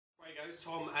Fuegos,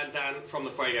 Tom and Dan from the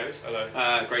Fuegos.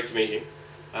 Hello. Great to meet you.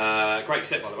 Great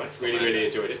set, by the way. Really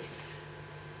enjoyed it.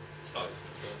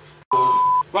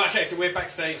 Right, okay, so we're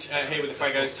backstage here with the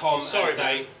Fuegos, Tom and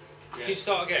Dan. Can you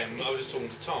start again? I was just talking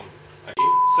to Tom. Thank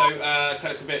you. So,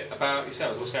 tell us a bit about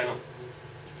yourselves. What's going on?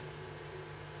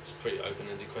 It's a pretty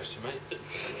open-ended question, mate.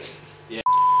 Yeah.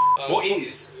 What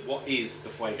is the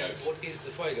Fuegos? What is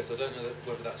the Fuegos? I don't know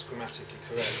whether that's grammatically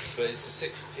correct, but it's a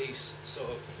six-piece sort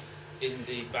of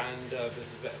indie band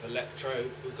with a bit of electro.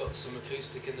 We've got some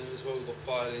acoustic in there as well. We've got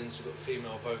violins, we've got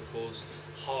female vocals,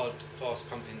 hard,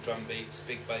 fast-pumping drum beats,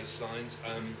 big bass lines.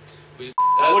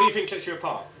 What do you think sets you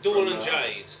apart? Dawn and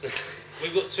Jade.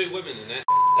 We've got two women in it.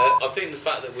 I think the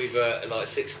fact that we've like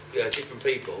six different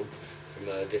people from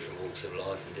different walks of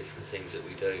life and different things that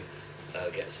we do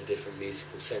gets a different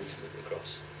musical sentiment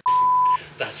across.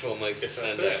 That's what makes it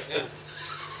stand out. Yeah.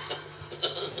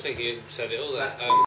 I think you said it all there.